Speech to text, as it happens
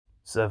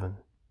7,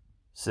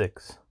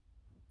 6,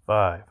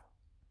 5.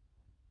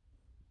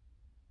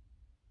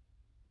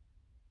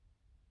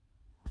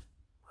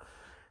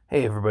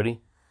 Hey everybody,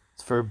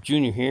 it's Ferb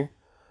Jr. here.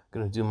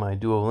 Gonna do my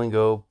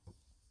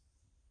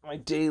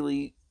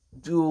daily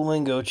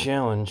Duolingo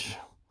challenge.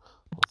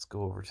 Let's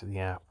go over to the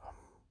app.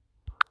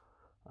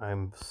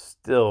 I'm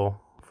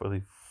still, for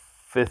the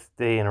 5th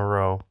day in a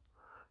row,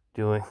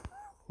 doing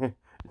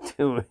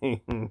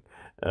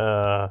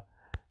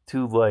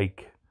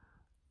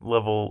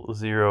level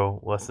 0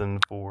 lesson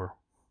 4.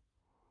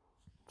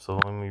 So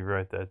let me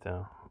write that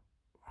down.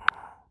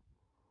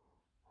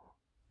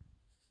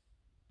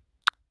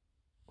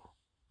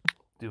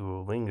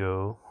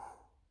 Duolingo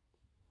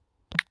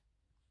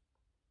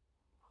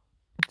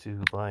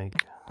to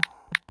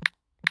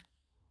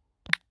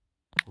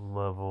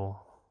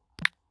level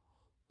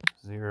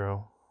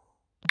 0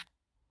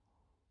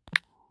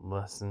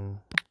 lesson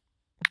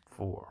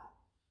 4.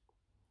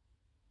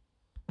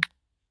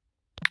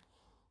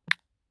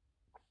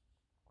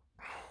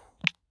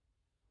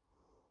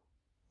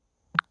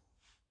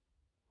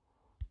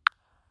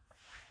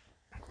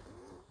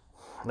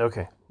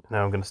 Okay,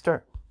 now I'm going to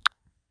start.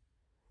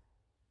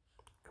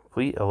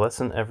 Complete a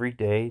lesson every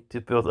day to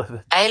build up.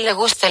 A él le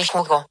gusta el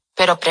jugo,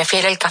 pero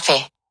prefiere el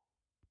café.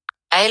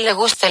 A él le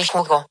gusta el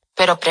jugo,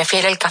 pero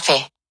prefiere el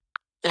café.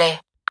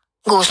 Le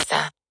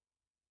gusta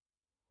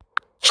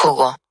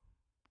jugo.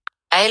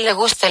 A él le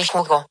gusta el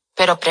jugo,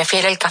 pero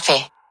prefiere el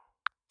café.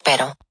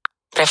 Pero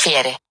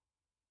prefiere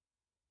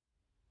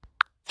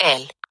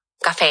el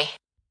café.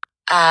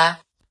 A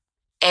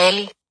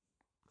él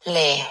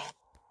le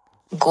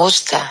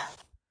gusta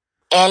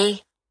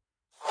el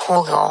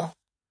jugo,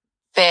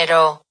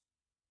 pero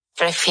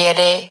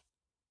prefiere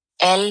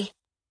el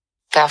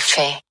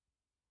café.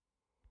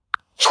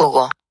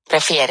 Jugo,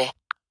 prefiere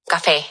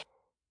café.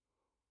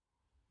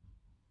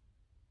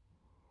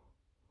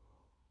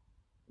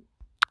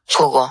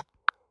 Jugo.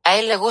 A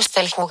él le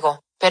gusta el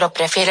jugo, pero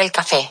prefiere el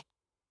café.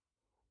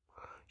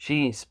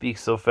 She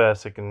speaks so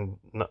fast I can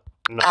not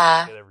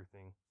get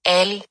everything.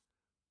 Él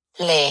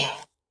le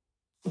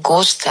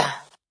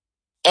gusta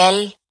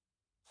el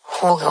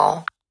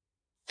jugo,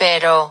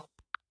 pero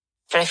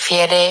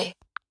prefiere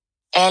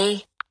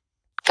el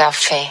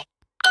café.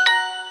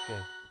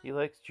 Okay. He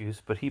likes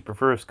juice, but he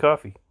prefers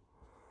coffee.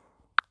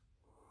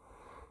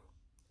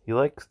 He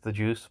likes the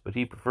juice, but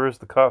he prefers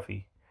the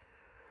coffee.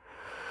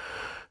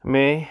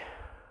 Me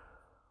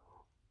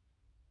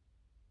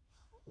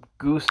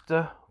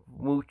gusta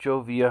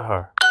mucho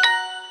viajar.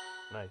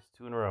 Nice,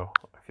 2 in a row.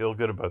 I feel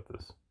good about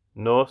this.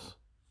 Nos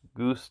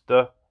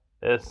gusta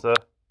esa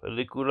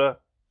película.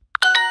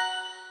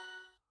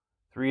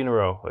 3 in a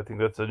row. I think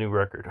that's a new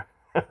record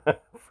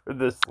for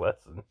this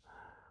lesson.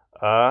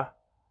 A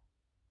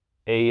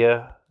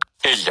ella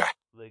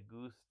le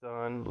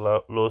gustan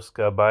los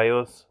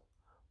caballos,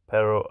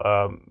 pero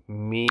a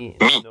mí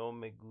no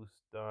me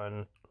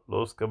gustan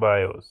los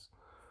caballos.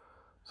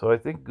 So I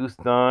think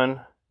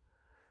gustan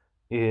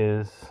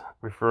is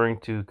referring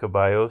to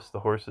caballos, the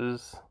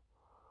horses.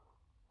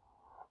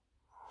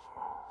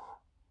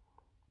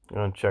 I'm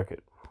gonna check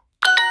it.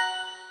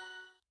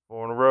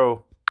 4 in a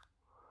row.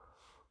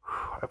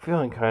 I'm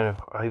feeling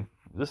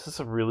this is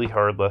a really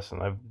hard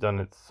lesson. I've done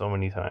it so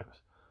many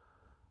times.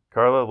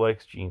 Carla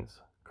likes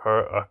jeans.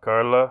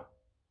 Carla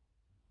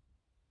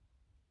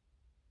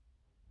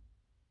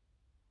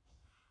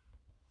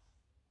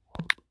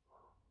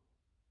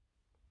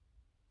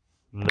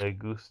le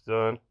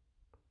gustan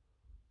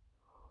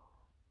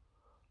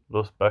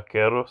los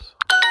vaqueros.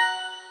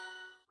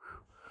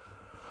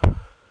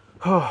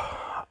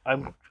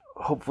 I'm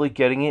hopefully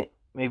getting it.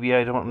 Maybe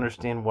I don't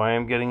understand why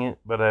I'm getting it,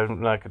 but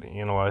I'm not going to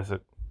analyze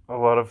it.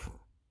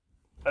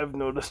 I've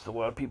noticed a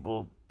lot of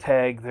people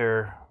tag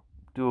their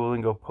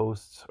Duolingo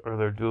posts or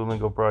their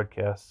Duolingo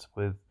broadcasts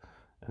with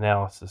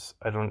analysis.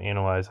 I don't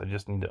analyze. I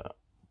just need to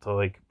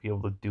be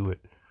able to do it.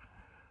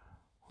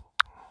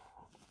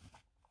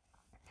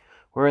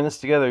 We're in this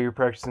together. You're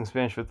practicing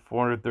Spanish with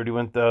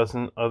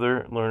 431,000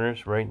 other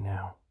learners right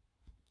now.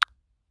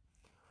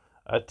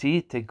 A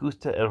ti te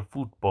gusta el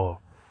fútbol,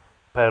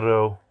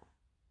 pero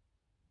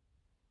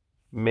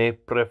me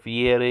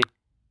prefiere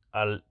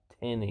al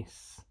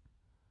tenis.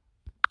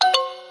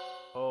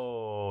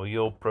 Oh,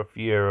 yo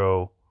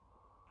prefiero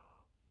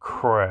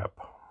crap.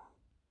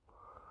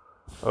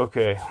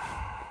 Okay.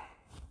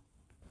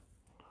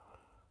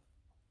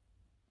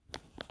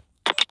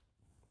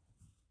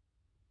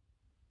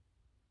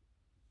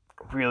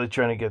 Really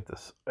trying to get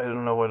this. I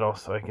don't know what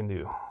else I can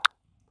do.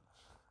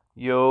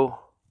 Yo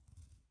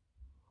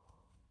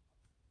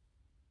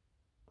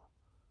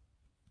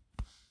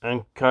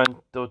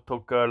encanto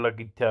tocar la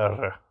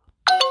guitarra.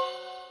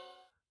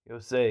 Yo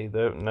sé,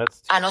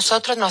 that's A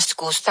nosotros nos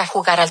gusta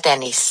jugar al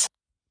tenis.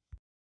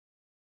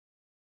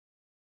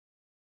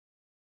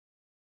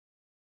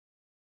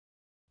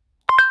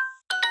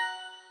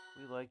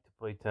 We like to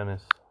play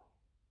tennis.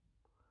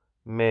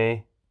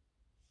 Me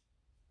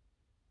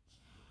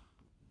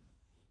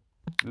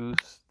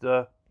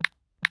gusta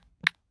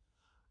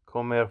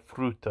comer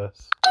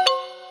frutas.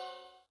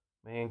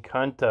 Me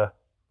encanta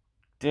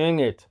Dang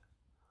it.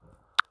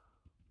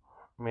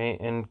 Me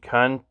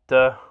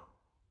encanta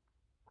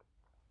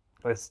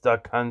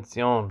esta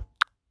canción.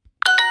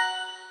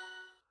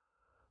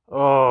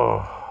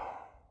 Oh.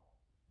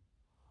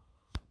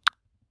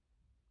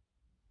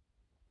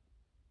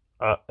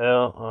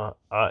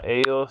 A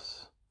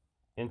ellos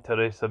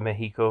interesa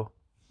México.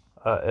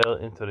 A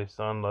él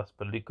interesan las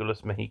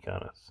películas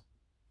mexicanas.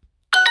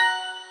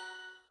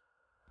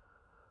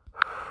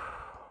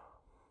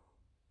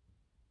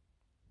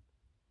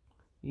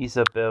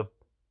 Isabel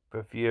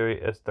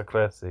prefiere esta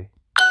clase.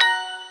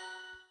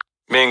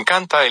 Me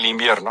encanta el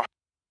invierno.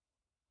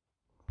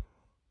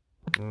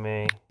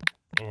 Me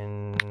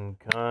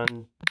encanta.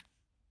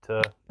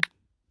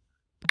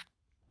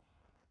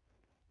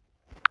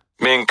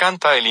 Me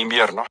encanta el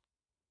invierno.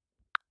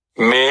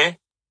 Me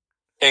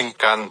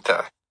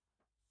encanta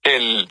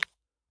el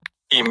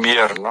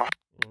invierno.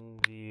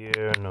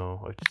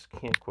 Invierno. I just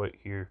can't quite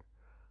hear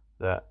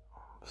that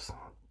the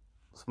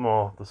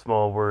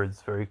small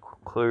words very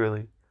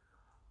clearly.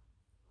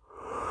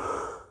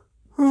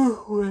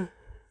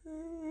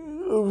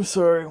 I'm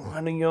sorry, I'm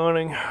kind of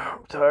yawning.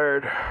 I'm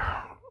tired. Okay.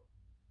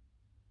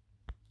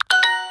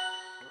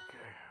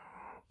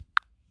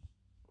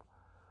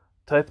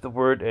 Type the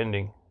word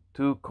ending.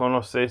 Tú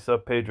conoces a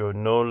Pedro.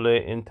 No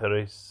le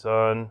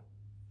interesa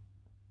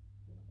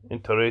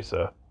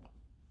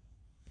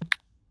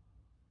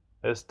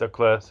esta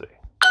clase.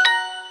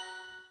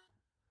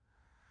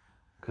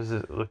 Because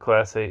the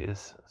clase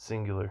is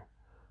singular.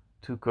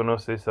 Tú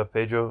conoces a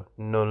Pedro.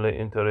 No le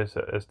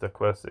interesa esta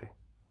clase.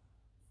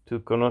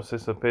 Tú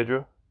conoces a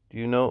Pedro? Do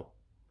you know?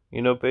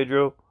 You know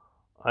Pedro?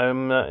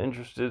 I'm not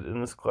interested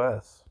in this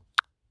class.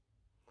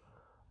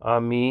 A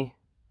mí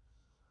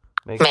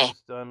me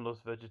gustan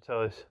los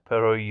vegetales,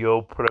 pero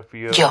yo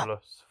prefiero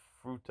las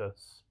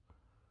frutas.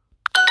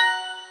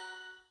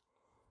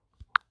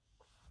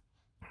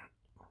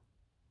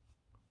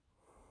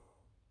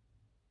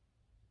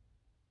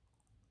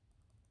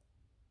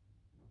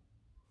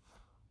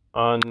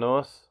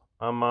 Nos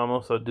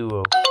amamos a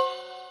dúo.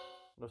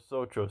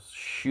 Nosotros,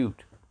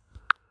 shoot.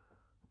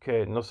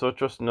 Okay,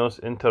 nosotros nos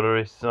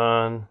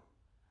interesa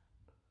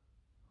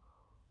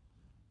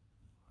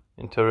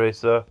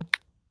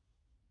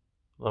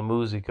la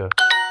música.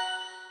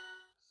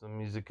 The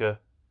música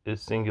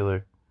is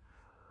singular.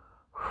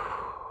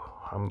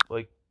 I'm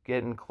like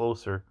getting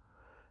closer.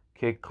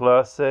 ¿Qué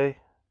clase?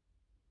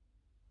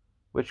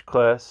 Which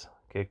class?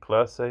 ¿Qué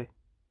clase?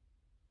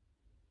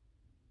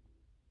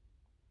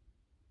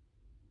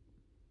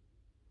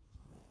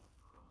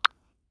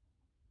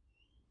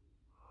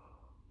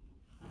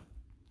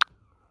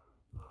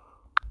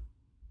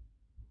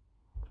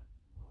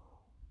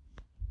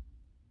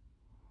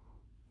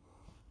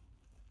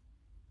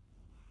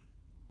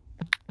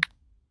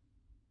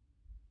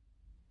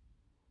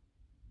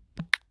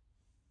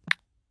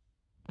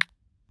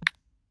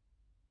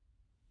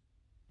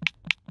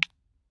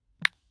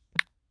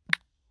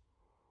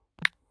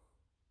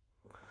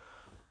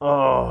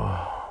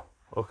 Oh,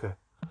 okay.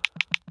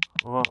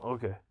 Well,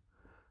 okay.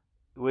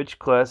 Which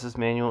class is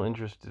Manuel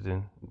interested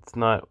in? It's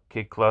not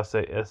 ¿Qué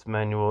clase es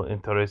Manuel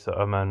interesa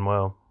a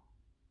Manuel?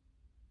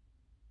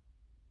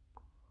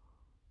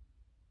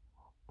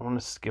 I'm going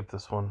to skip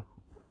this one.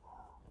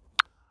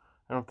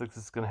 I don't think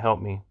this is going to help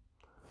me.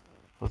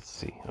 Let's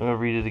see. I'm going to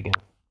read it again.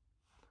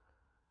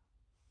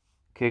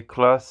 ¿Qué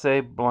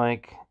clase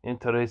blank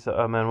interesa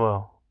a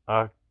Manuel?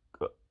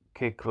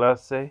 ¿Qué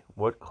clase?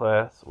 What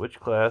class? Which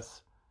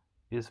class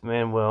is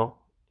Manuel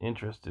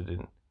interested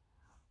in?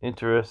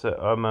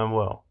 Interesa a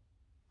Manuel.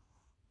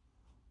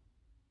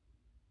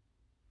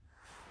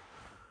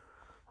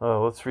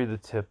 Let's read the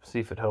tip, see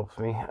if it helps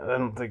me. I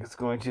don't think it's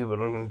going to, but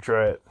I'm going to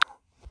try it.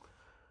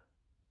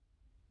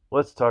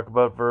 Let's talk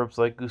about verbs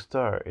like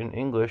gustar. In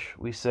English,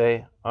 we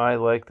say, I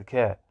like the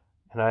cat,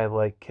 and I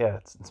like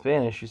cats. In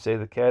Spanish, you say,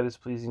 the cat is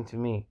pleasing to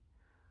me,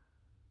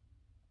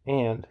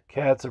 and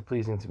cats are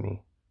pleasing to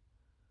me.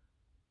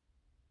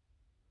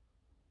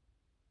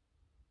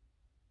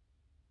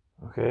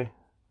 Okay?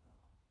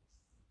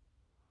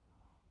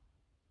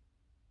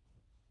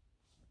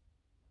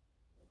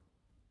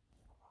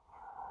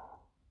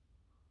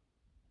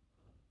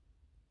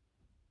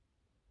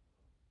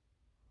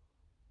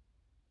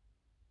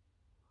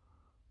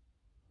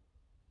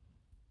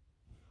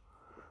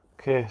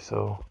 Okay,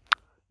 so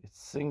it's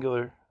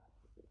singular.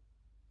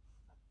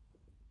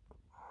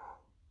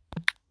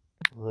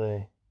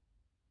 Le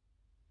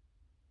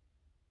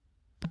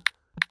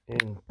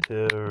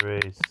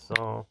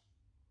interesan.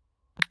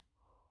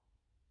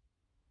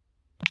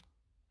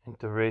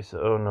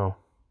 Oh no.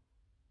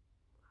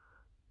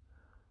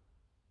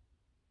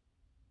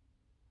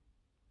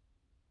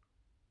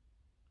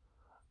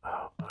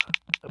 Oh,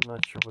 I'm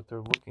not sure what they're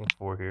looking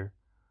for here.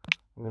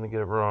 I'm gonna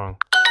get it wrong.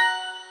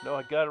 No,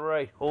 I got it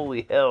right.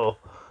 Holy hell.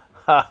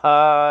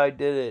 Haha, I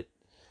did it.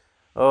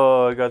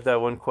 Oh, I got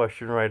that one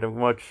question right. I'm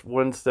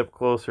one step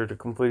closer to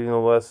completing the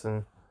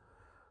lesson.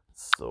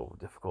 It's so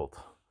difficult.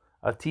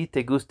 A ti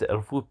te gusta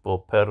el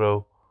fútbol,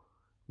 pero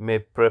me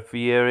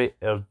prefiere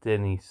el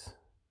tenis.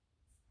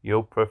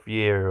 Yo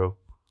prefiero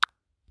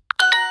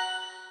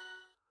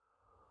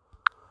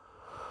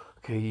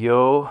Okay,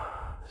 yo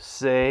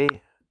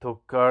sé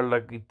tocar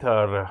la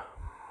guitarra.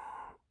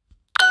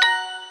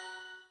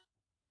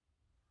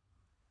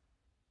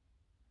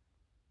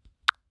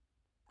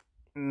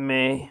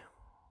 Me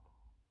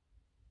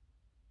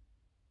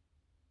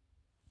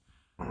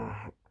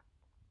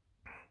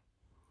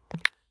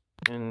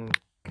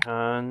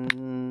encanto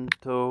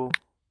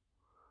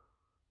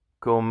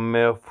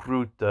comer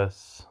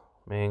frutas.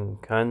 Me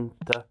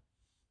encanta.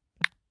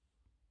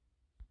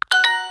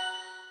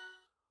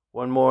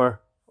 One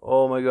more.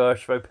 Oh my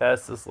gosh, if I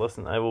pass this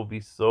lesson, I will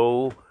be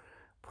so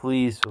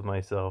pleased with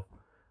myself.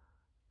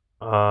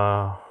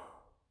 I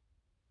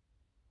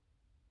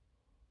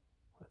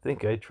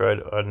think I tried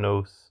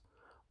anos.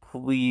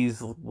 Please,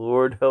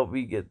 Lord, help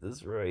me get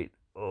this right.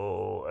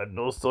 Oh, a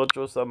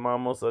nosotros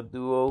amamos a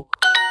duo.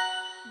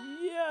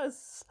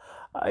 Yes,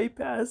 I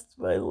passed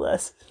my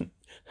lesson.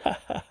 Ha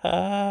ha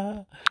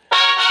ha.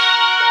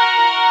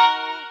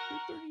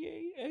 You're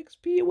 38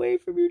 XP away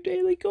from your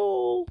daily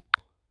goal.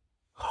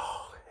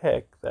 Oh,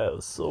 heck, that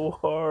was so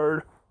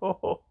hard.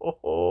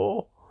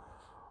 Oh,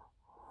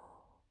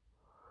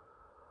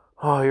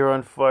 you're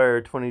on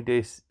fire.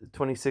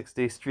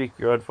 26-day streak.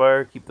 You're on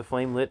fire. Keep the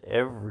flame lit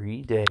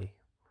every day.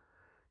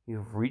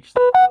 You've reached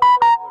the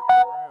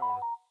crown.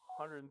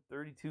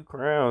 132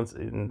 crowns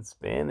in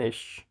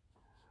Spanish.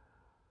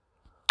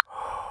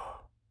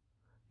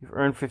 You've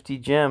earned 50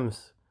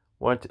 gems.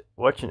 Watch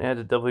an ad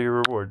to double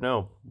your reward.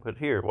 No, but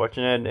here, watch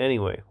an ad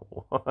anyway.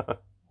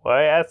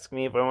 Why ask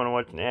me if I want to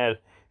watch an ad?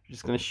 You're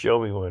just going to show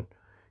me one.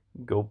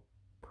 Go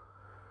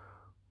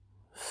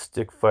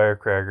stick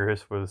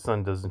firecrackers where the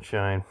sun doesn't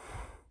shine.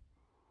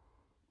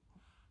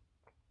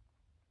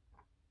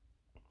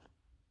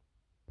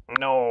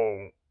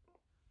 No,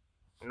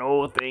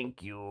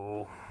 thank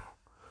you.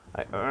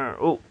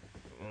 Oh,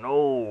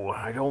 no,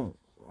 I don't.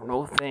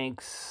 No,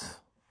 thanks.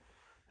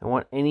 I don't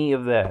want any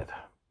of that.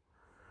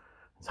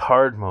 It's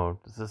hard mode.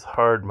 This is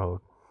hard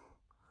mode.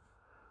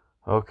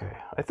 Okay,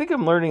 I think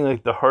I'm learning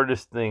like the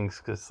hardest things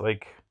because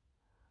like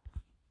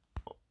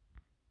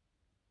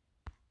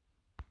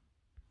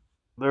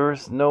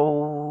there's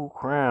no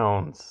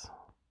crowns.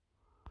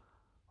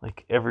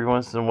 Like every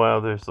once in a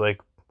while, there's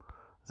like,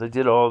 as I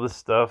did all this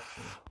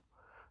stuff,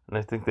 and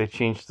I think they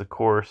changed the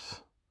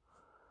course.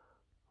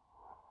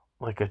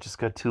 Like I just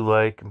got 2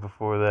 and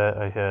before that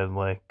I had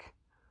like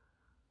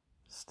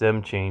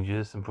STEM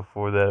changes, and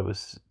before that it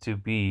was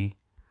 2B,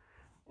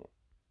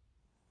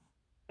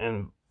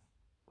 and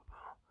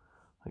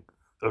like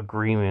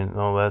agreement and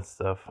all that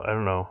stuff. I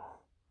don't know.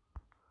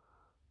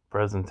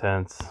 Present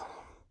tense.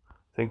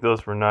 I think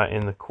those were not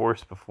in the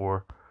course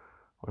before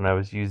when I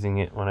was using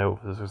it when I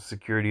was a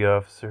security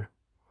officer.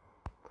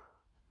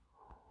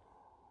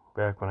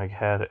 Back when I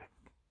had a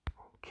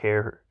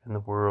care in the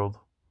world.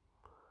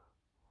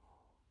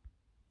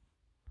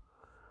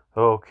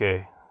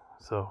 Okay,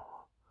 so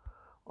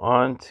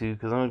on to,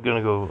 because I'm going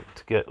to go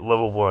to get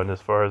level 1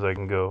 as far as I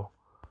can go.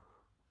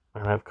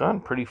 And I've gone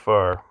pretty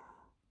far.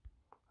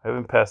 I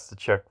haven't passed the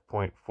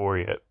checkpoint 4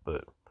 yet,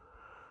 but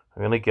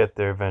I'm going to get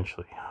there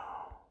eventually.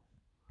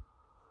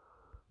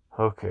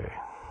 Okay.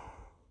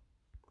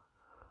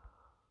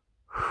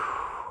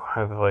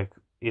 I'm like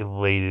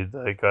elated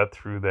that I got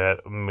through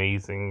that.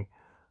 Amazing.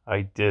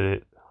 I did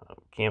it.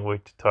 Can't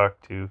wait to talk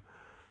to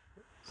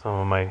some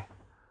of my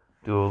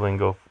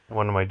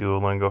one of my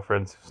Duolingo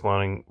friends who's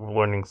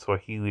learning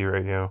Swahili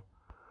right now.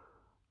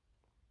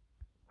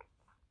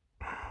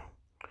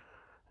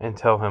 And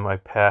tell him I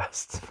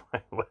passed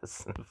my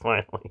lesson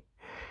finally.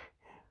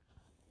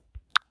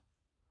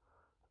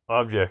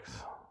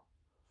 Objects.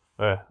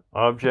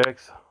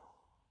 Objects.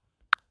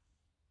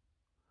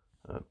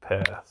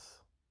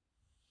 Pass.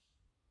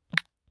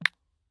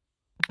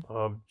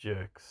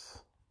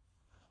 Objects.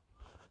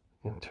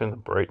 I'm going to turn the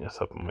brightness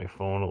up on my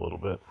phone a little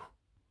bit.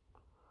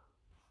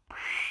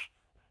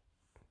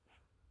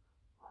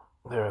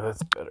 There,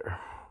 that's better.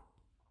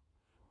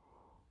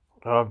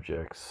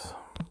 Objects.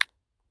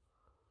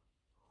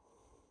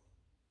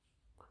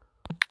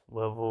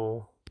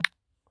 Level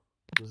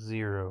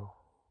 0.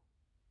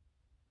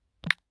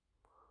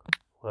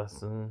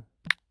 Lesson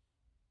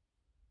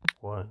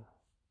 1.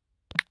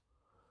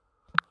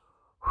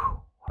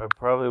 I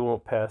probably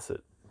won't pass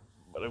it,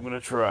 but I'm going to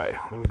try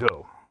and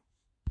go.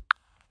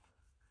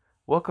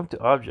 Welcome to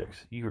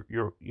Objects.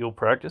 You'll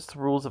practice the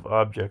rules of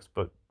objects,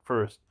 but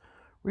first,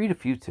 read a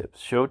few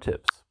tips. Show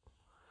tips.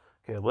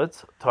 Okay,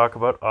 let's talk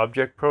about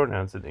object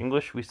pronouns. In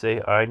English, we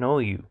say I know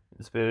you.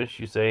 In Spanish,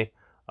 you say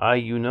I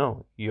you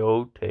know.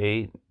 Yo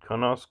te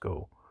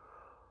conozco.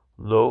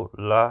 Lo,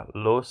 la,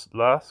 los,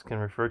 las can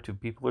refer to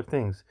people or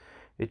things.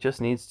 It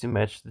just needs to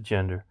match the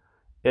gender.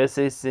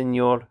 Ese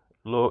señor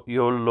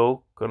yo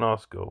lo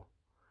conozco.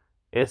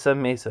 Esa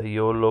mesa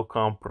yo lo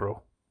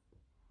compro.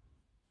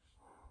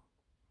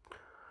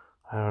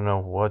 I don't know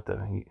what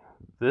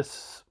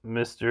this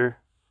Mr.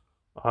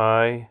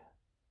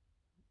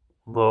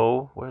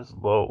 Where's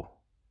lo?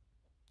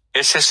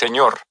 Ese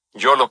señor,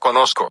 yo lo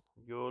conozco.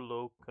 Yo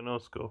lo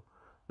conozco.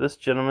 This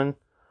gentleman,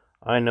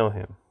 I know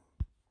him.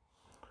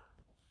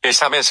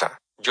 Esa mesa,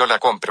 yo la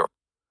compro.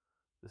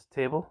 This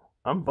table,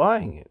 I'm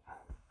buying it.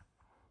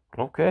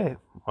 Okay,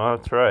 well,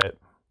 let's try it.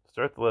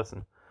 Start the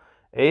lesson.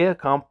 Ella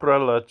compra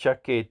la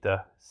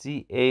chaqueta.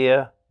 Si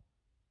ella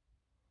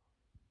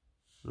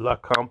la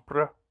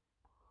compra.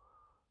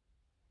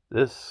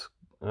 This,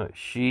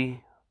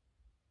 she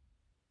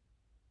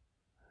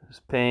is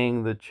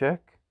paying the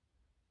check.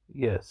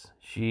 Yes,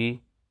 she's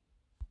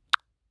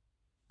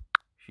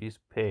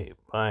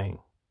buying.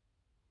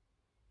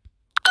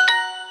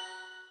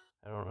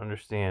 I don't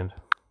understand.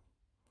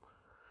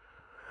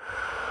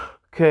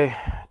 Okay,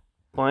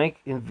 blank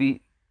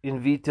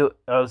invito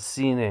al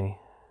cine.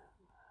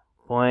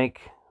 Blank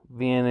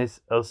vienes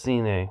al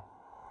cine.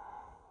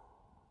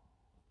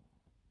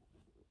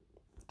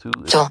 Tu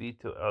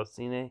invito al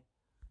cine.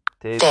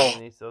 Te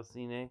vienes al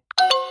cine.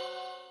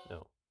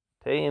 No.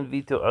 Te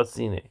invito al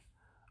cine.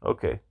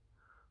 Okay.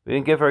 We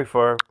didn't get very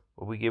far,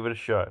 but we gave it a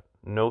shot.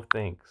 No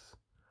thanks.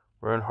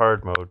 We're in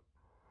hard mode.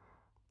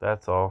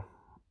 That's all.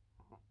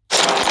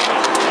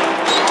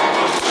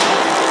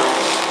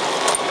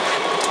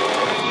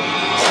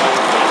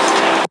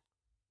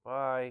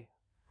 Bye.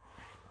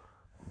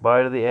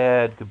 Bye to the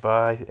ad.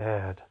 Goodbye,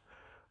 ad.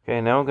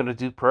 Okay, now I'm going to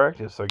do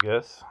practice, I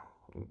guess,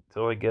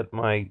 until I get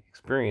my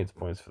experience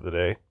points for the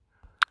day.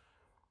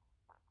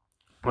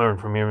 Learn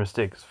from your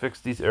mistakes. Fix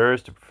these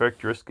errors to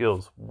perfect your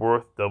skills.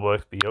 Worth double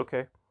XP.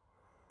 Okay.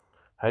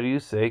 How do you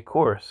say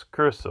course?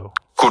 Curso.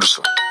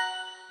 Curso.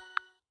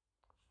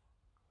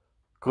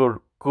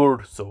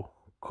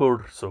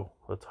 Curso.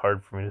 That's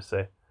hard for me to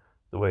say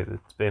the way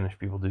that Spanish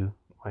people do.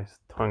 My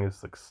tongue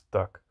is like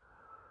stuck.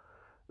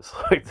 It's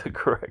like the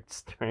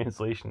correct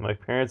translation. My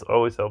parents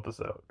always help us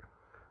out.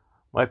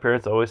 My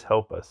parents always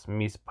help us.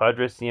 Mis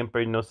padres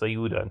siempre nos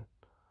ayudan.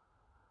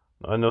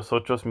 A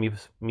nosotros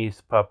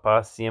mis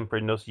papás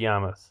siempre nos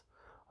llamas.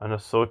 A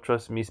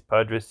nosotros mis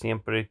padres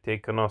siempre te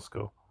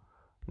conozco.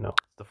 No,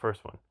 it's the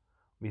first one.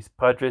 Mis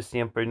padres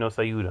siempre nos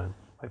ayudan.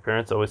 My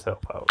parents always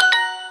help out.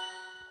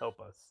 Help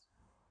us.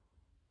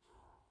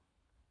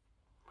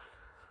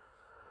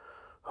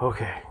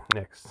 Okay,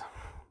 next.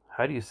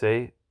 How do you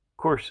say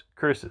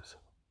curses?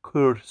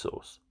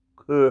 Cursos.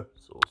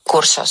 Cursos.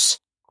 Cursos.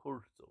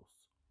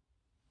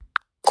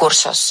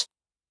 Cursos.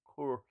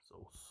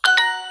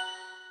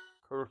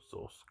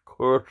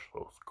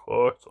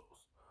 Cursos.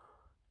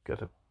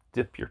 Gotta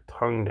dip your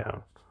tongue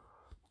down.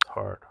 It's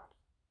hard.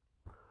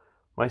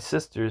 My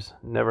sisters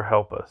never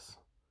help us.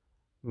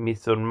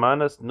 Mis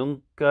hermanas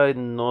nunca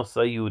nos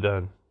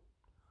ayudan.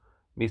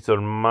 Mis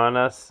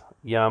hermanas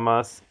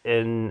llamas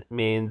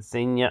me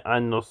enseñan a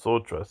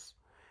nosotras.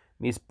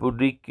 Mis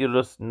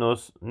currículos no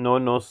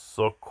nos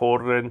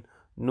socorren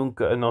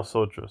nunca a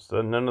nosotros.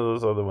 So none of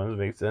those other ones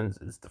make sense.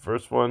 It's the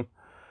first one.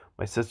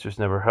 My sisters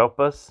never help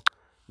us.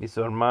 Mis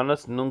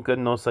hermanas nunca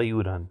nos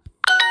ayudan.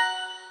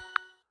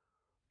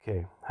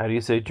 Okay, how do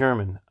you say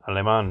German?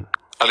 Alemán.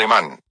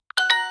 Alemán.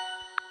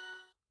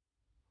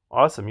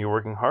 Awesome, you're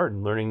working hard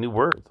and learning new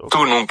words. Okay.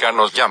 Tú nunca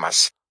nos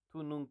llamas.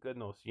 Tú nunca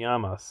nos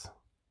llamas.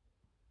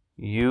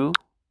 You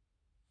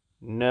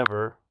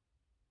never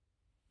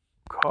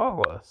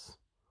call us.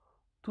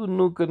 Tú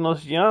nunca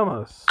nos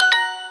llamas.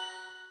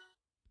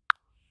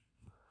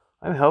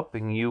 I'm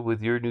helping you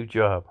with your new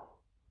job.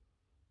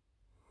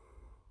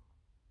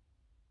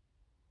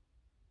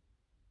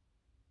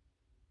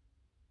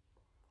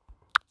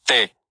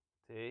 Te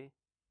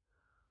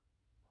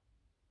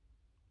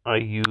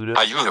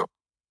ayudo.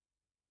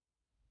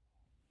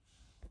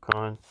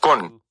 Con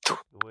tu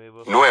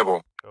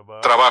nuevo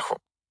trabajo.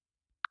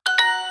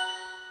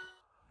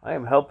 I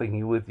am helping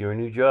you with your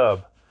new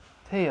job.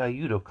 Te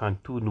ayudo con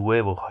tu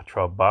nuevo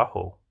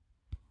trabajo.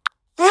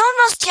 No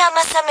nos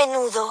llamas a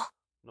menudo.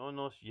 No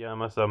nos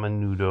llamas a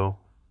menudo.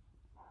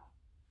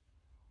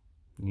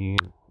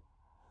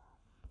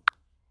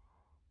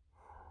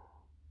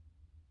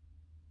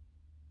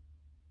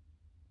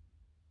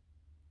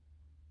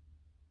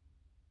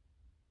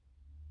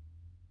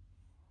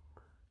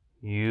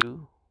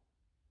 You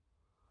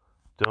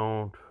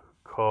don't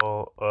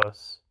call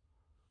us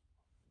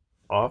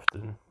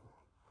often.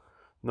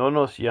 No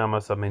nos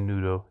llamas a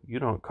menudo. You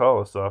don't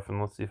call us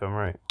often. Let's see if I'm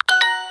right.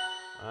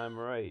 I'm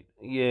right.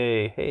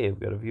 Yay. Hey, I've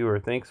got a viewer.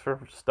 Thanks for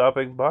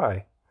stopping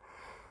by.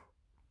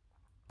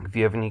 If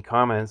you have any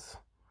comments,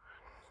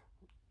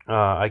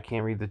 I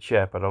can't read the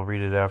chat, but I'll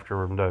read it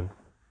after I'm done.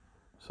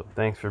 So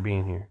thanks for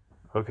being here.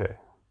 Okay.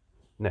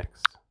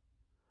 Next.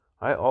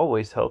 I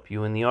always help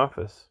you in the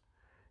office.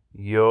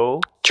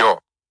 Yo.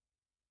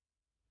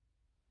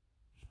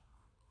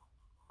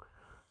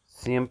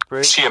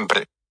 Siempre.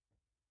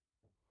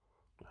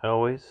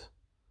 Always.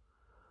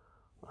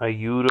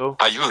 Ayudo.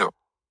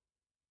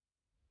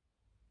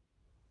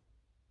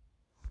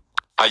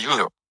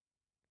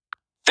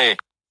 Te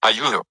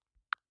ayudo.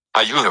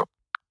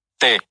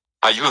 Te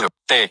ayudo.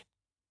 Te.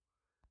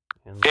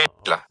 En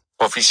la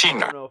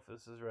oficina. I don't know if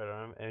this is right. I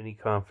don't have any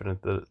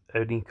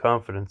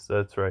confidence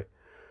that's right.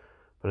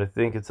 But I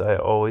think it's I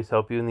always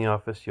help you in the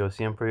office. Yo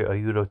siempre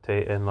ayudo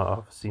te en la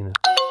oficina.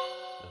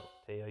 No,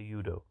 te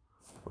ayudo.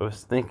 I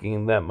was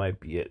thinking that might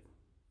be it.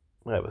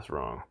 I was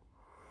wrong.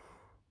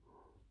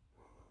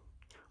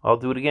 I'll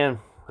do it again.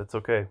 That's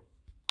okay.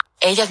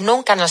 Ellas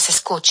nunca nos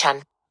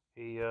escuchan.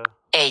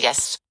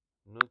 Ellas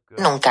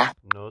nunca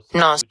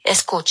nos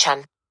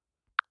escuchan.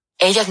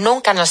 Ellas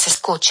nunca nos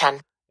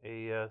escuchan.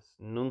 Ellas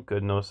nunca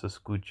nos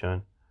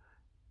escuchan.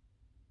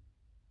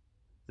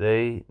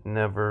 They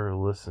never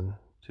listen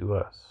to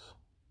us.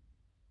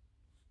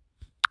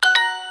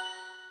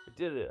 I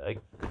did it. I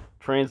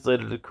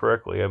translated it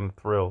correctly. I'm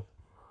thrilled.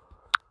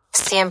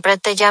 Siempre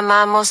te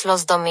llamamos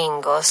los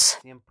domingos.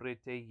 Siempre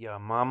te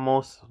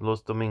llamamos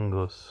los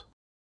domingos.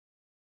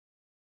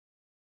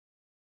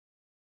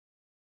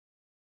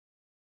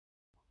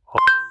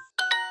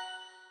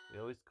 We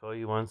always call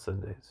you on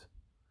Sundays.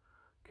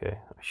 Okay,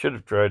 I should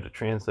have tried to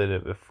translate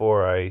it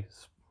before I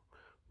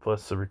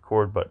press the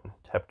record button.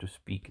 Tap to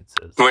speak, it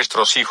says.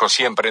 Nuestros hijos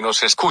siempre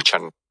nos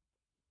escuchan.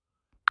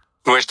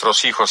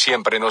 Nuestros hijos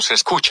siempre nos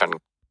escuchan.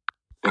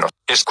 Nos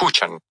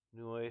escuchan.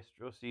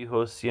 Nuestros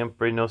hijos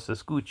siempre nos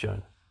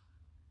escuchan.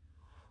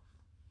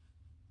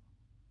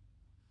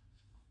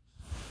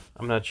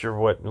 I'm not sure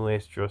what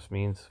nuestros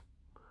means.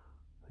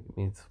 It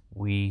means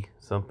we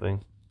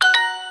something.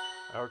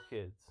 Our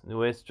kids.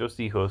 Nuestros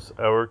hijos.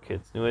 Our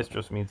kids.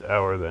 Nuestros means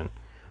our then.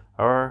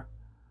 Our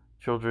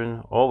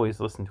children always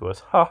listen to us.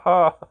 Ha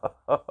ha ha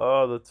ha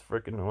ha. That's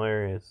freaking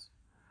hilarious.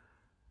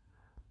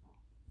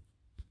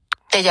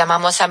 Te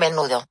llamamos a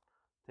menudo.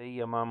 Te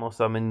llamamos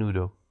a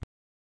menudo.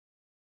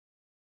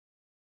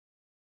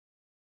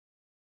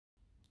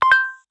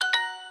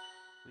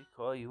 We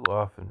call you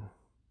often.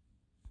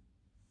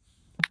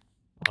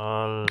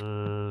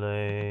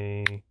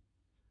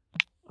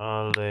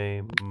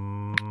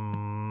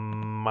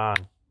 Man. I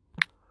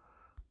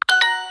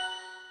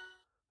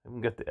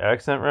haven't got the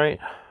accent right?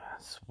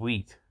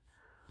 Sweet.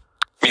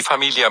 Mi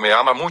familia me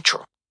ama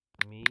mucho.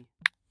 Mi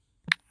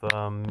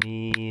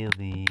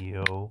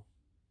familia.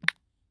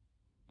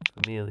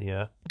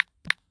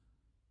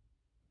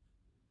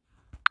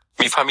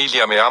 Mi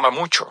familia me ama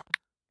mucho.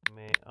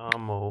 Me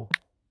amo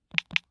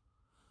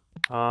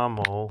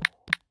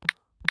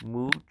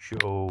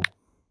mucho.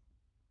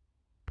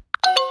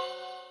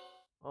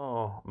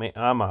 Oh, me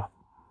ama.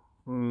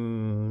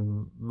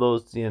 Lo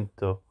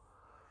siento.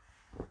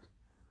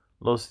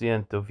 Lo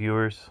siento,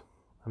 viewers.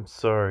 I'm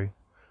sorry.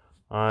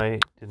 I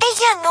didn't...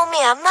 ¿Ella no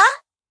me ama?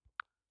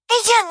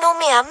 ¿Ella no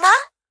me ama?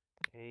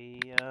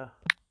 Ella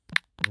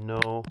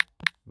no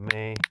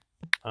me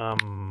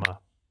ama.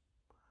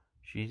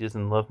 She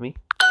doesn't love me.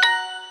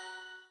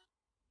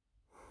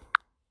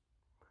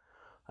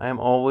 I am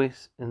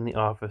always in the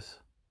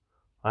office.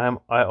 I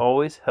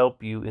always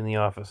help you in the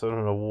office. I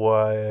don't know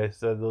why I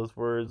said those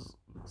words.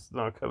 It's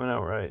not coming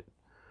out right.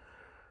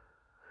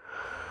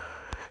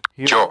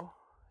 Yo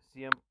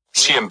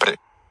siempre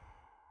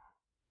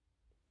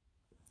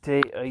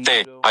te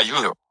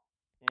ayudo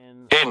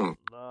en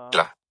la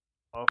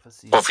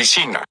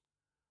oficina.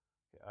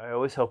 I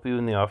always help you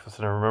in the office,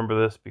 and I remember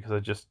this because I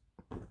just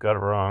got it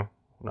wrong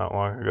not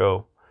long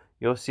ago.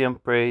 Yo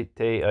siempre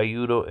te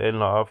ayudo en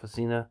la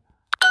oficina.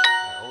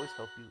 I always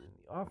help you in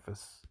the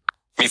office.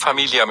 Mi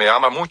familia me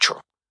ama mucho.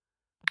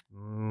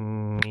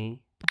 Mi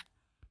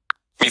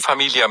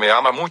familia me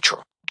ama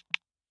mucho.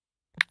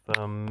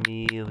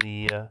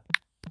 familia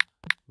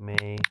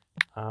me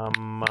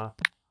ama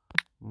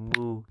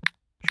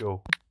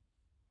mucho.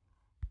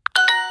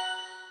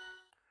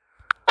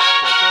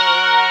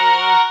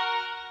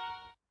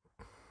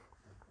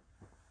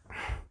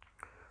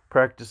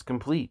 Practice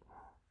complete.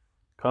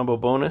 Combo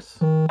bonus.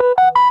 Hey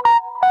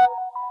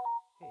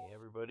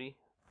everybody.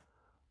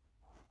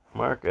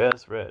 Mark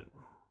S. Red.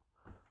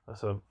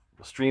 That's a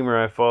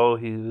streamer I follow.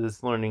 He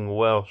is learning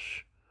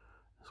Welsh.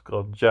 It's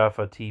called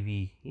Jaffa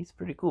TV. He's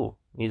pretty cool.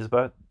 He's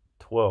about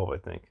 12, I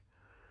think.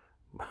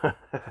 I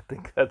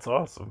think that's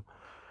awesome.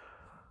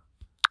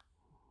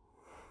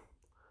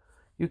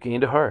 You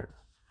gained a heart.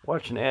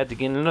 Watch an ad to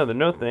gain another.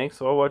 No thanks.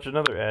 So I'll watch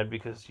another ad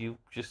because you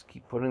just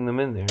keep putting them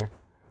in there.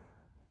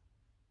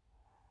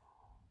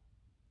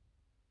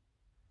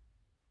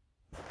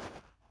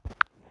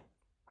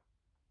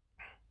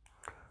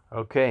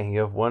 Okay,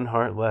 you have one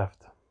heart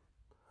left.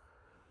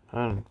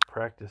 And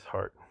practice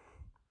heart.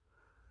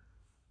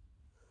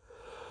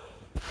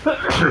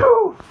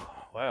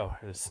 Wow, I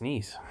had a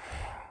sneeze.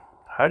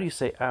 How do you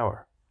say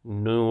our?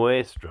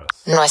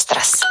 Nuestras.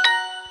 Nuestras.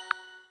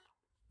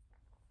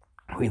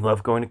 We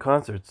love going to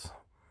concerts.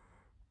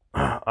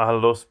 A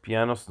los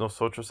pianos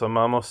nosotros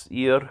amamos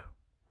ir.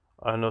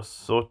 A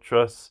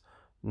nosotras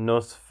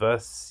nos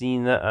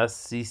fascina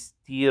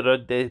asistir a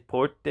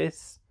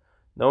deportes.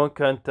 Nos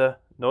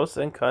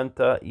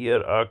encanta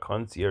ir a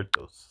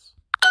conciertos.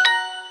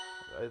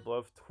 I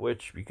love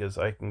Twitch because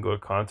I can go to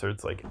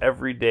concerts like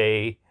every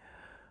day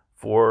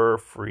for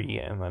free,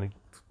 and then I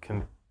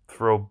can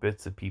throw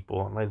bits at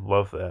people, and I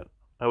love that.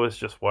 I was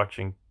just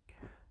watching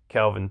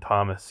Calvin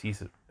Thomas.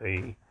 He's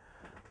a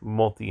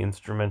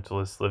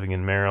multi-instrumentalist living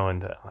in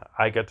Maryland.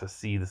 I got to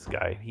see this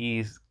guy.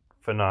 He's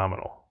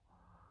phenomenal.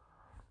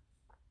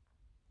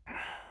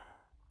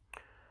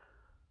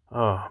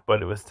 Oh,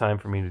 but it was time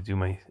for me to do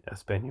my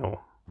Espanol.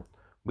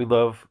 We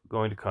love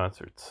going to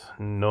concerts.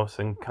 Nos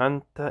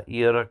encanta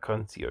ir a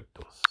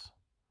conciertos.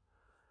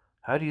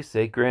 How do you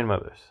say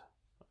grandmothers?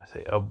 I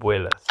say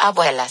abuelas.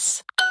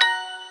 Abuelas.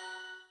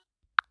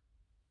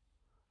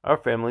 Our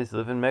families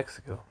live in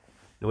Mexico.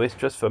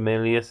 Nuestras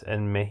familias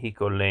en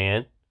Mexico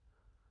leen.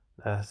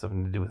 That has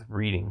something to do with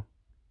reading.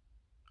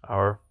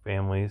 Our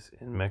families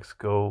in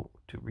Mexico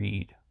to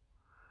read.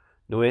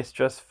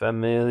 Nuestras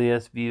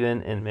familias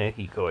viven en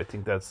Mexico. I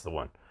think that's the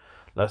one.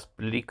 Las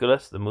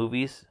películas, the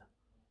movies.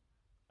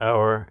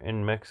 Our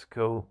in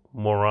Mexico.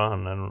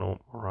 Moran. I don't know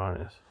what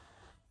Moran is.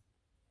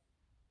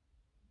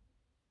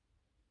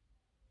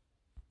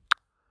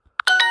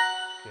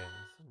 Okay,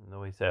 some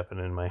noise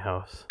happening in my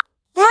house.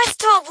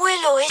 Nuestro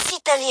abuelo es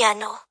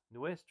italiano.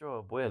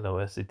 Nuestro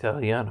abuelo es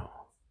italiano.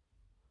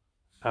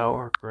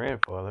 Our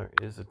grandfather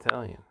is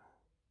Italian.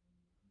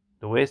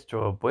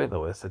 Nuestro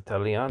abuelo es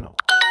italiano.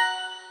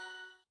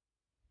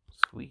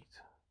 Sweet.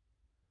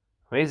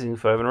 Amazing,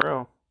 5 in a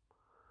row.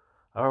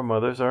 Our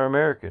mothers are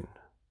American.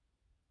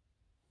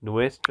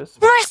 Nuestras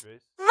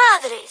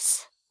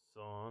madres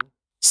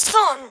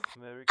son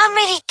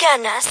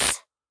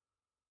americanas.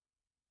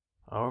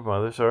 Our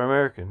mothers are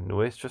American.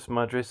 Nuestras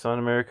madres son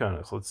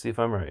americanas. Let's see if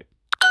I'm right.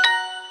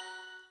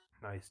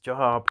 Nice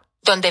job.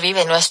 ¿Dónde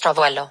vive nuestro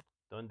abuelo?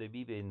 ¿Dónde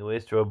vive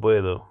nuestro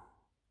abuelo?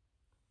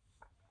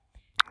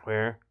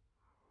 Where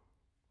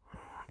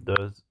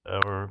does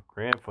our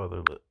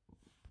grandfather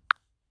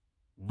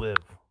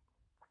live?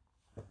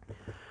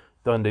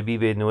 ¿Dónde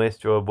vive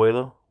nuestro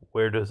abuelo?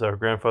 Where does our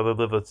grandfather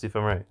live? Let's see if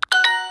I'm right.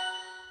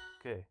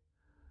 Okay.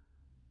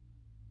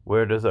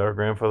 Where does our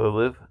grandfather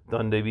live?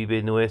 ¿Dónde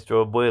vive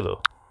nuestro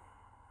abuelo?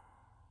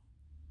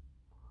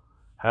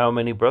 How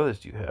many brothers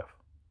do you have?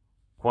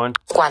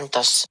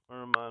 ¿Cuántos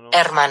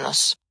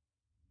hermanos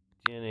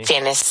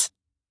tienes?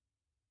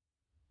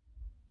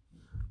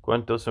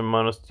 ¿Cuántos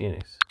hermanos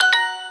tienes?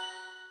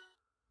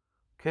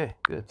 Okay,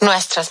 good.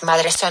 Nuestras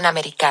madres son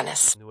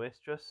americanas.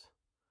 Nuestras,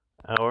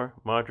 our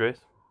madres,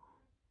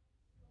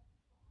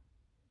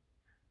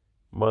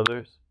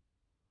 mothers,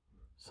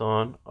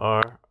 son,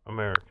 are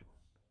American.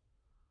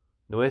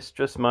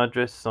 Nuestras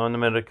madres son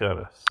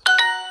americanas.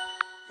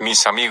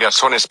 Mis amigas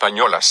son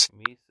españolas.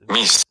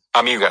 Mis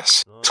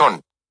amigas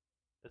son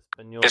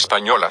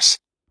españolas.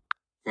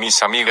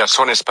 Mis amigas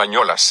son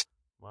españolas.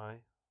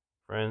 My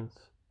friends,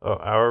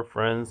 our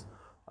friends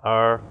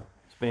are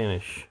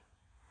Spanish.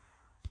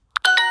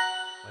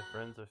 My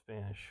friends are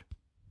Spanish.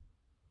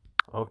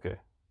 Okay.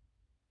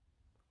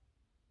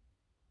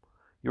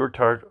 You worked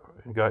hard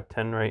and got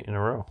 10 right in a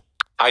row.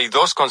 Hay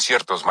 2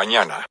 conciertos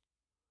mañana.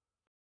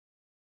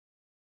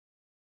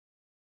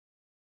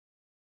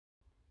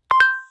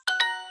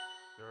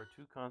 There are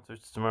 2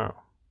 concerts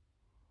tomorrow.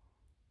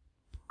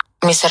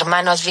 Mis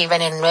hermanos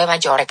viven en Nueva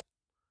York.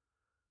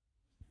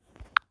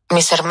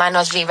 Mis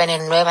hermanos viven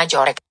en Nueva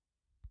York.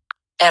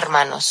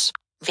 Hermanos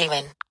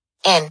viven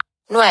en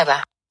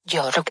Nueva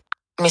York.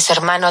 Mis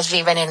hermanos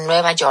viven en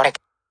Nueva York.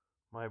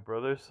 My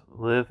brothers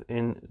live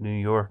in New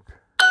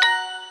York.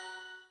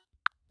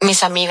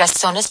 Mis amigas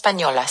son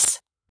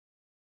españolas.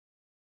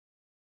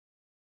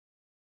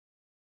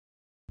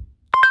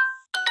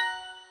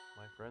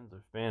 My friends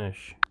are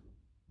Spanish.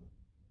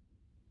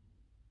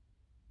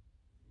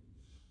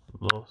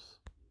 Los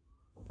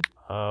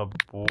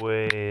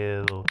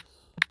abuelos.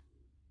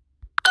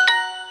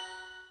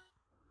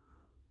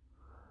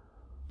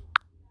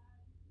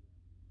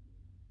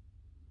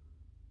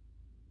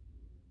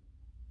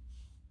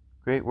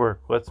 Great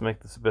work. Let's make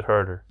this a bit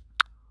harder.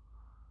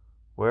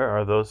 Where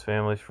are those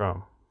families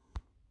from?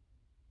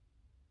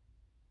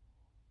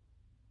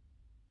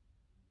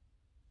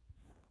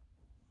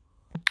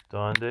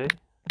 Donde?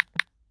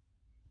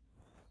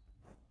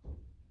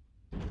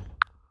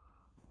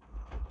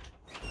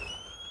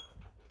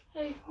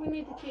 Hey, we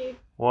need the key.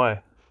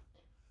 Why?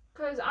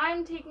 Because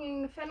I'm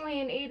taking Fenway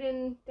and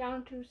Aiden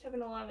down to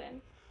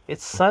 7-Eleven.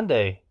 It's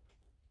Sunday.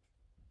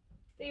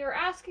 They were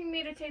asking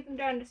me to take them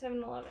down to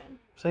 7-Eleven.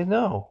 Say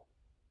no.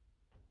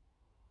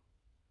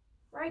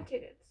 Ride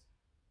tickets.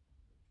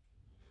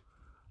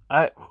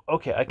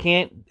 Okay, I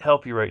can't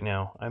help you right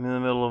now. I'm in the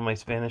middle of my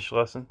Spanish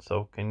lesson,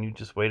 so can you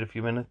just wait a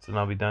few minutes and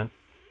I'll be done?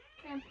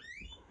 Okay.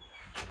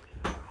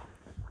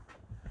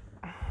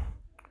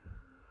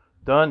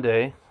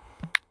 Donde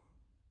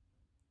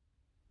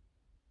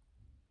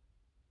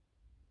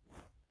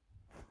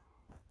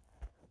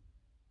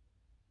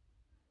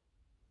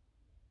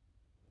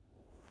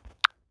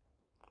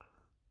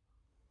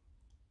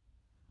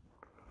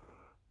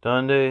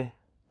Donde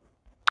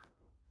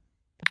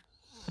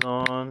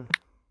son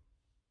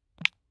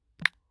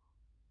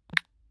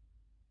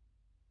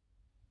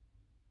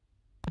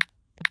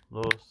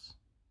los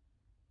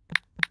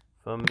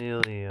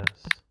familias?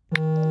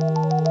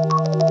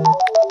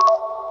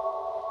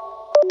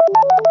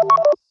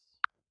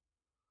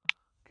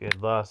 Okay,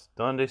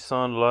 ¿Dónde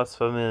son las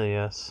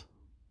familias?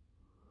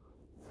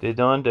 ¿De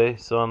dónde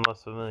son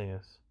las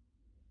familias?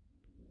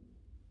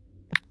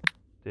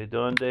 ¿De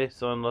dónde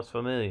son las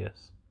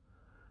familias?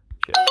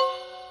 Check.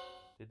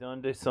 ¿De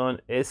dónde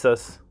son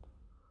esas?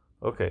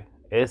 Okay,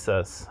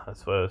 esas.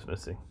 That's what I was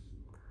missing.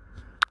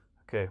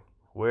 Okay,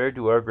 where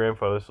do our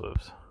grandfathers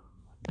live?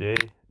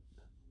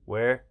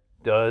 Where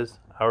does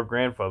our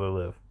grandfather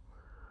live?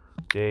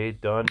 De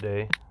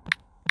donde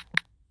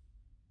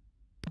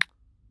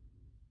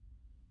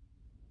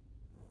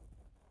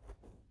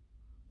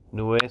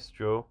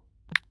nuestro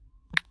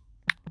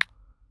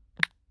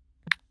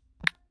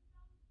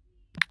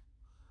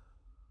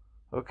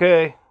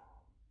okay.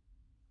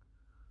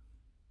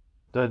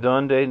 De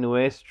donde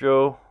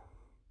nuestro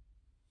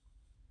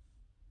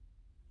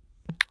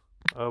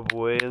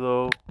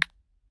abuelo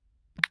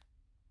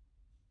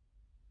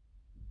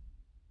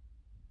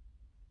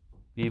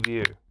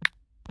vivir.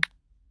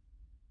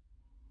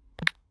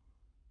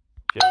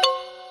 Check.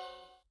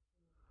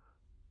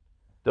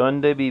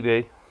 Donde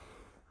vive?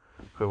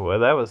 Well,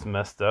 that was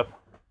messed up.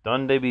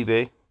 Donde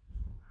vive?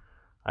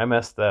 I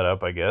messed that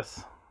up, I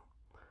guess.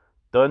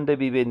 Donde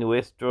vive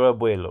nuestro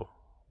abuelo?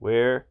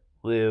 Where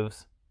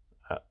lives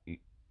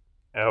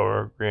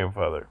our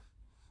grandfather?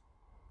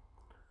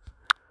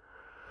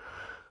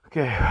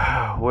 Okay,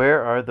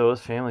 where are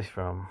those families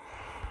from?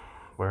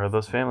 Where are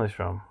those families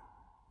from?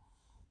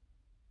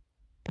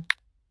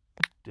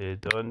 De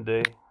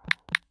donde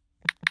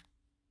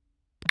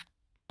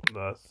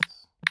las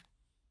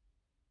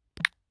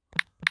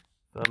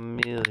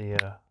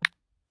familia?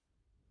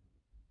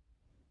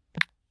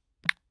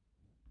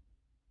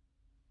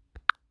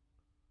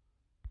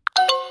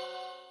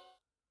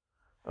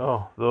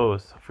 Oh,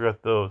 those. I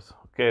forgot those.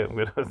 Okay,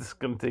 this is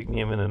gonna take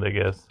me a minute, I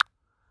guess.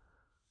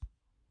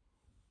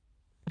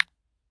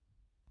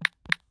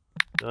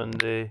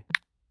 Donde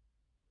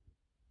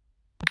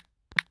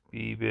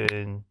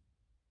viven?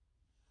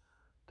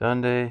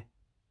 Donde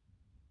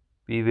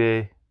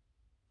vive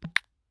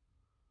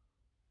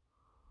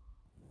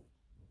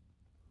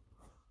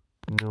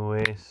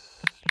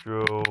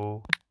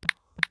nuestro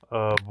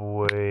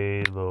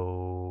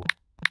abuelo?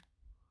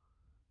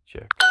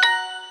 Check.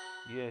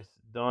 Yes,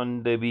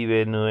 donde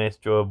vive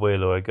nuestro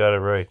abuelo? I got it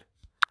right.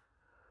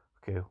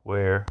 Okay,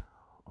 where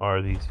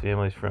are these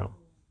families from?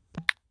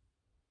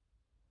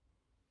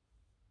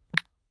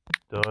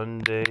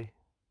 Donde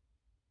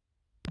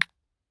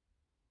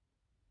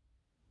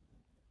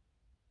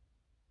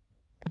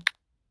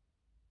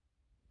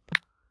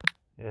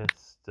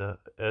estas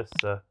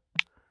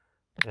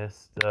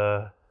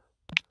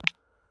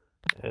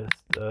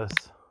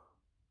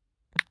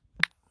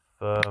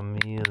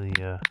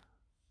familia?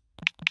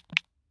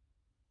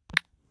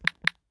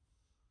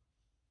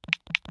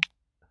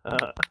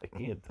 I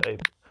can't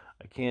type.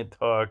 I can't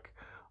talk.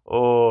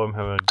 Oh, I'm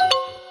having a good day.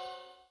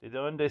 ¿De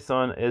dónde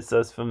son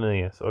esas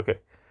familias? Okay.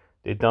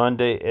 ¿De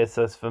dónde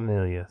esas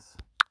familias?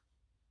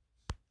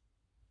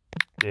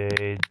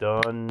 ¿De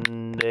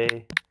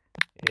dónde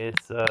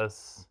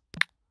esas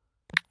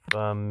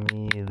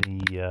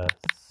familias?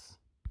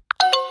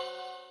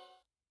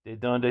 ¿De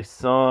dónde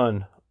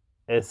son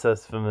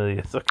esas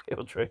familias? Okay,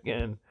 we'll try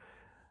again.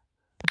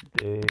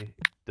 ¿De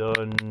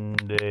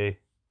dónde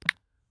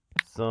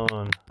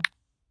son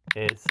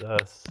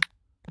esas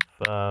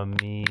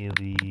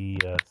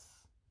familias?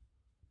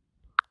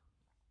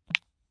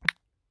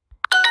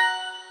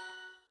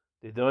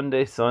 ¿De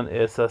dónde son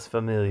esas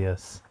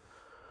familias?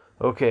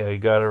 Okay, I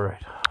got it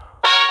right.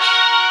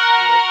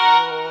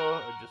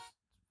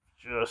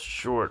 Just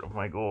short of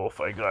my goal. If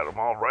I got them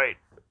all right,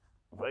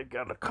 if I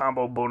got a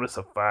combo bonus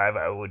of 5,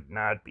 I would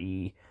not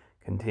be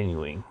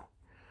continuing.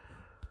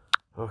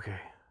 Okay,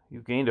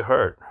 you gained a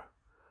heart.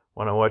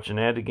 Want to watch an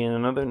ad to gain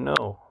another?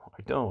 No,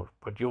 I don't.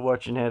 But you'll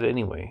watch an ad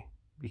anyway,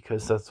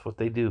 because that's what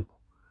they do.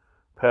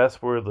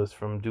 Passwordless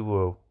from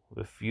Duo,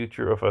 the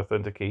future of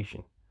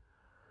authentication.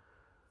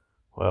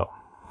 Well,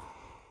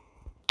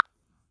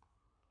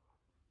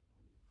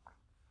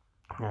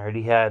 I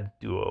already had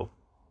Duo.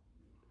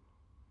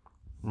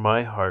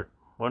 My heart.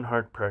 One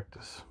heart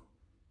practice.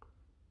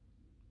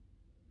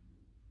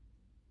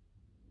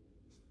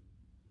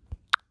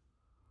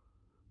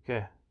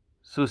 Okay.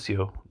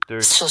 Sucio.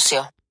 Dirty.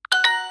 Sucio.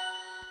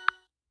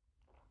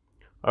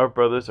 Our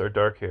brothers are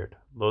dark-haired.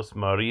 Los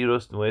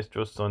maridos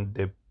nuestros son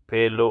de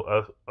pelo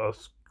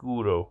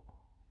oscuro.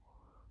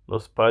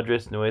 Los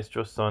padres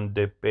nuestros son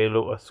de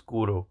pelo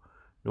oscuro.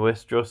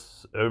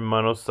 Nuestros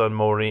hermanos son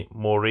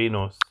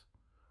morenos.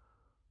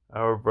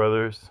 Our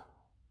brothers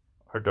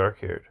are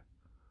dark-haired.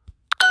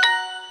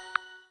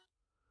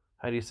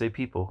 How do you say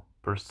people?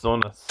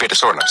 Personas.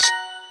 Personas.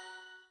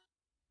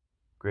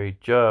 Great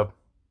job.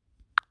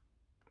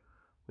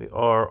 We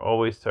are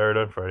always tired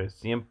on Fridays.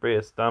 Siempre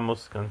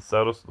estamos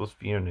cansados los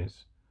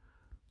viernes.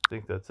 I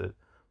think that's it.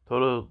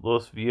 Todos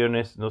los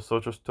viernes,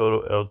 nosotros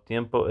todo el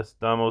tiempo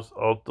estamos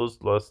altos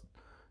los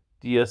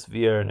días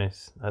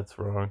viernes. That's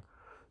wrong.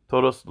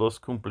 Todos los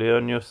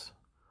cumpleaños,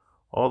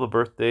 all the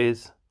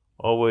birthdays,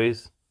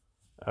 always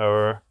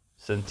our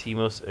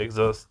sentimos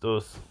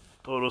exhaustos.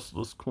 Todos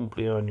los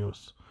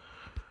cumpleaños.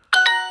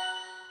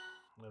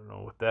 I don't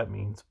know what that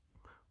means.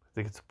 I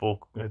think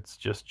it's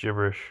just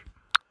gibberish.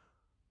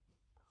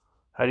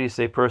 How do you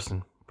say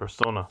person?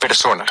 Persona.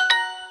 Persona.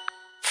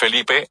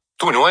 Felipe,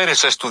 tú no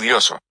eres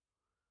estudioso.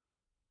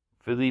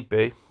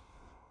 Felipe.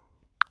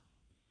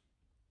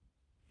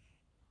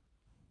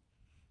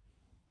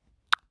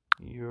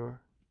 You're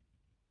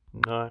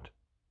not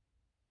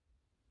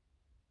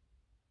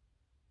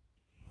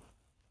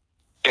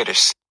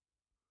Eres.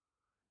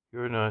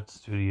 You're not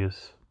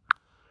studious.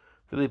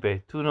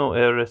 Felipe, tú no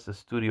eres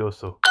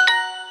estudioso.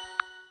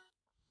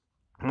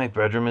 My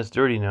bedroom is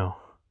dirty now.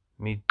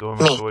 Mi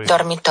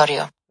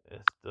dormitorio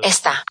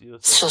está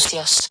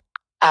sucios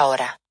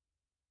ahora.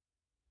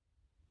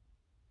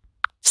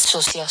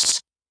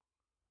 Sucios.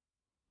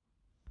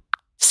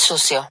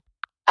 Sucio.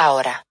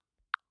 Ahora.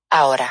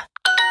 Ahora.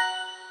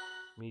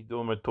 Mi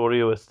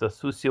dormitorio está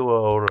sucio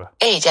ahora.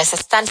 Ellas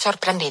están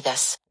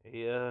sorprendidas.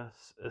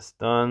 Ellas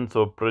están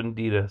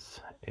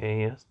sorprendidas.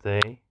 Ellas,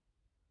 they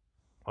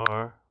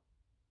are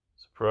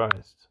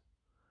surprised.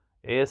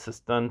 Ellas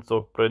están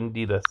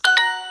sorprendidas.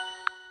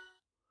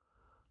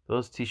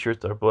 Those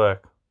t-shirts are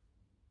black.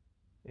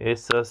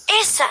 Esas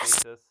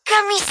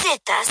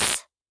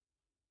camisetas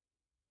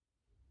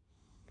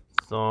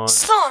son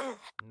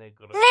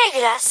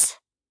negras.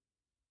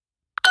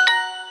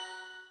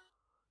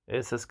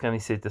 Esas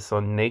camisetas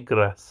son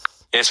negras.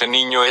 Ese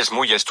niño es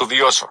muy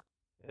estudioso.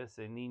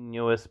 Ese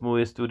niño es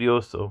muy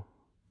estudioso.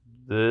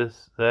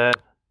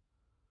 That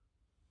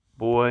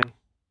boy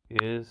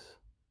is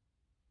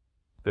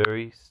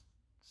very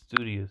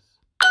studious.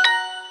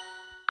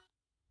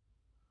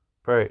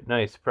 Right,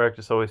 nice.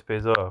 Practice always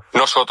pays off.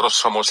 Nosotros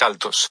somos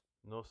altos.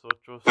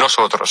 Nosotros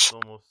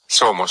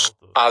Somos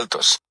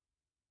altos.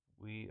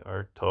 We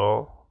are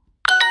tall.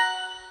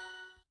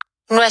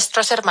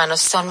 Nuestros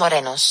hermanos son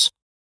morenos.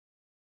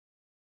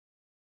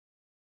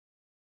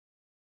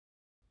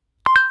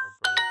 Our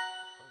brothers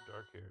are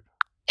dark-haired.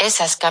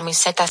 Esas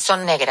camisetas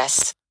son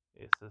negras.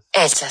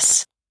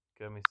 Esas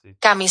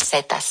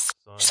camisetas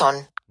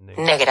son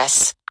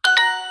negras.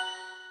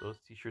 Those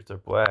t-shirts are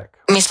black.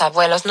 Mis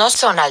abuelos no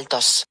son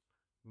altos.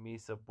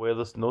 Mis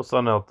abuelos no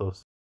son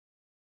altos.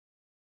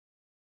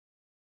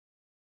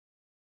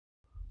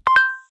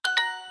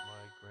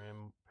 My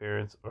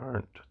grandparents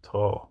aren't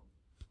tall.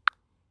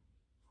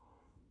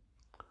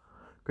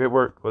 Great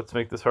work. Let's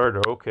make this harder.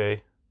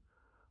 Okay.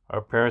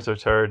 Our parents are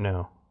tired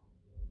now.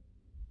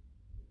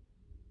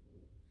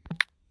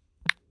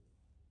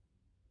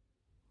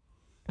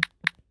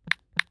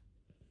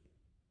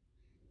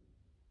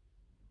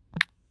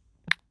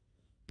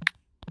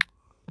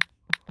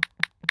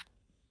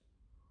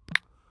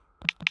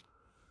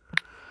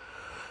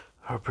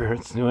 Our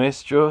parents,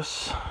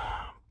 nuestros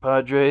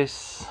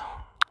padres,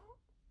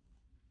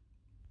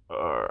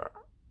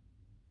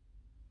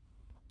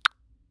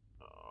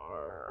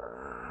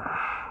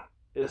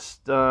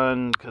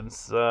 están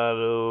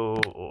cansados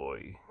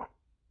hoy.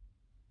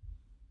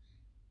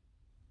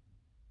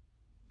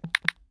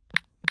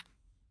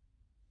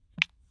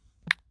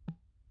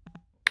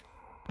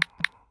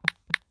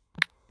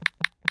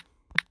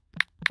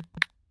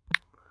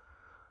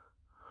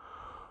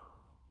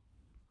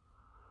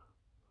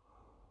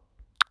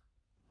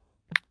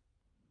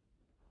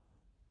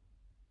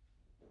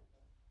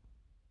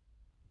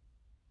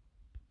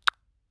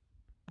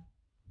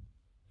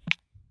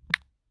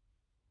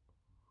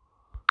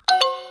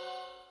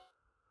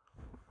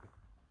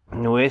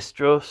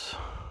 Nuestros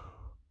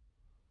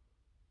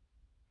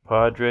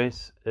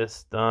padres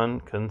están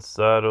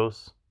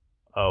cansados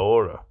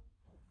ahora.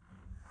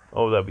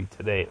 Oh, that'd be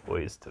today.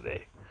 Hoy es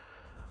today.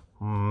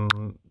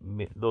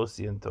 Lo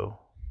siento.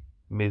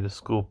 Me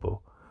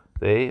disculpo.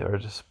 They are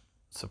just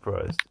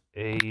surprised.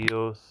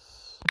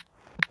 Ellos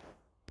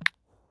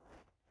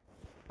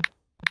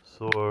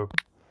sorprendidos.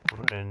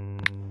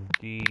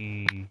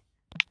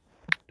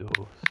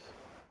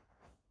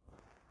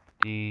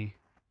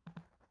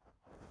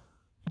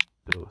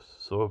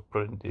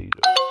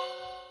 Sorprendidos.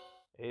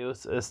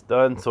 Ellos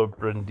están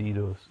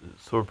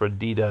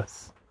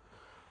sorprendidas.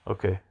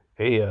 Okay,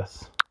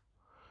 ellas.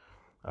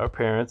 Our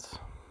parents.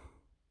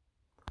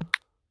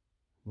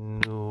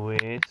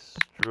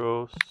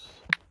 Nuestros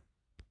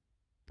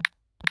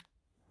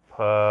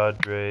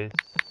padres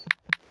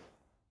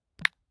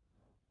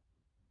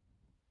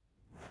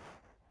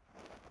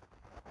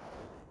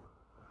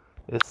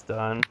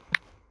están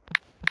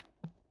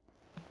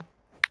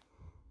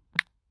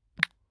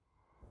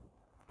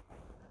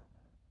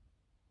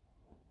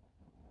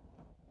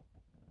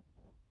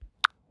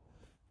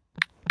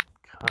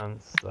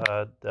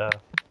cansada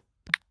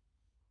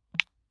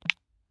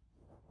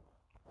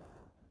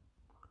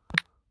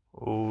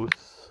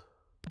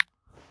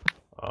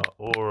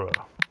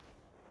ahora.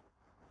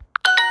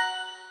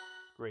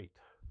 Great.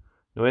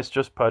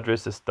 Nuestros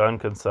padres están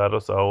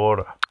cansados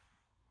ahora.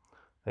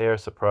 They are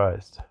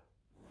surprised.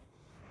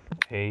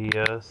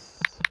 Ellas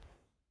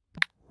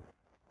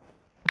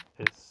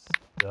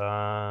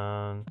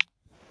están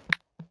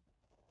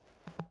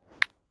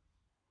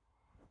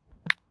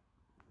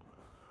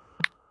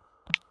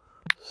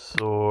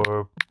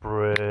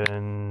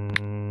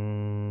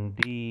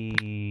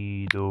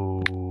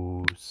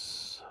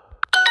sorprendidos.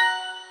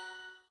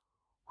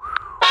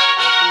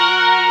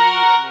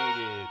 I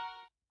made it.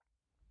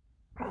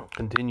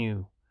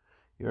 Continue.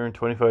 You earned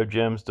 25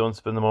 gems. Don't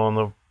spend them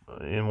all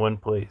in one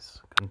place.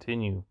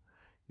 Continue.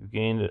 You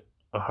gained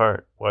a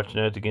heart. Watch an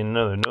ad to gain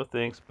another. No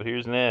thanks, but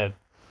here's an ad.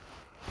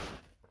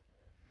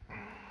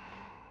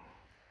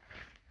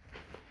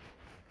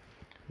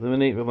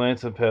 Eliminate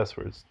reliance on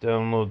passwords.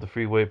 Download the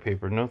free white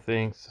paper. No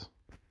thanks.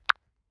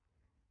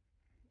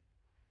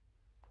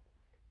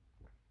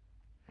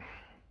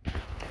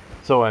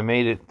 So I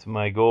made it to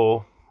my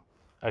goal.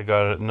 I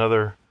got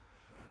another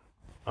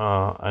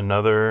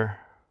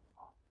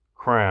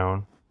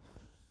crown,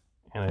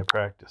 and I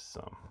practiced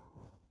some.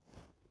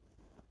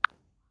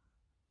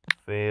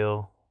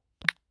 Fail.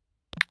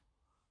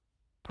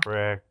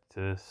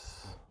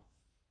 Practice.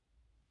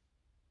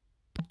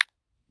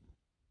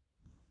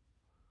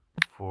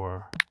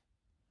 For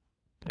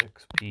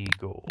XP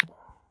goal.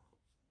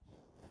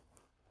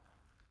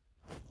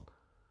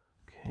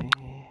 Okay,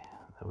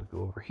 then we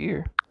go over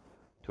here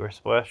to our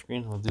splash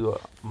screen. We'll do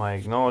my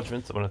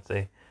acknowledgements. I'm going to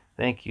say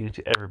thank you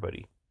to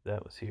everybody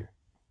that was here.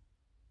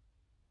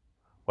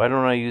 Why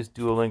don't I use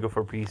Duolingo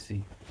for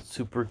PC?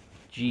 Super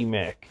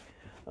GMAC.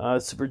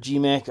 Super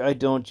GMAC, I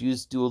don't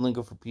use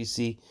Duolingo for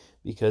PC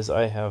because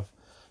I have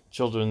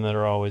children that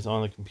are always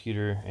on the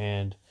computer,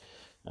 and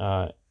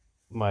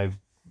my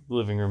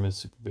living room is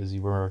super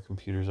busy where our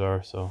computers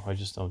are, so I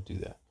just don't do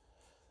that.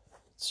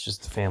 It's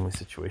just a family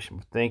situation.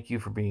 But thank you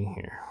for being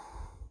here.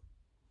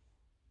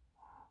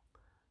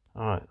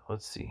 Alright,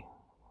 let's see.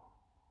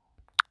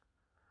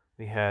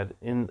 We had,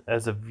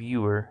 as a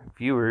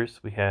viewers,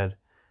 we had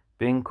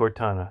Bing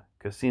Cortana,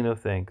 Casino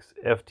Thanks,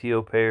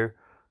 FTO Payer,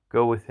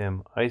 Go With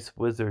Him, Ice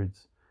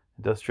Wizards,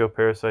 Industrial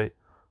Parasite,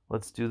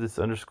 Let's Do This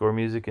 _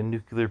 Music, and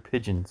Nuclear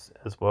Pigeons,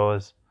 as well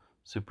as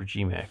Super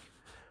GMAC.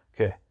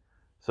 Okay,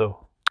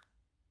 so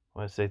I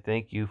want to say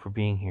thank you for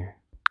being here.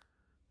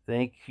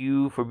 Thank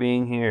you for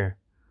being here.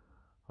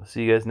 I'll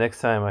see you guys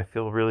next time. I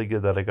feel really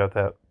good that I got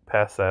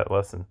past that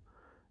lesson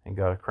and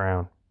got a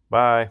crown.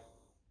 Bye.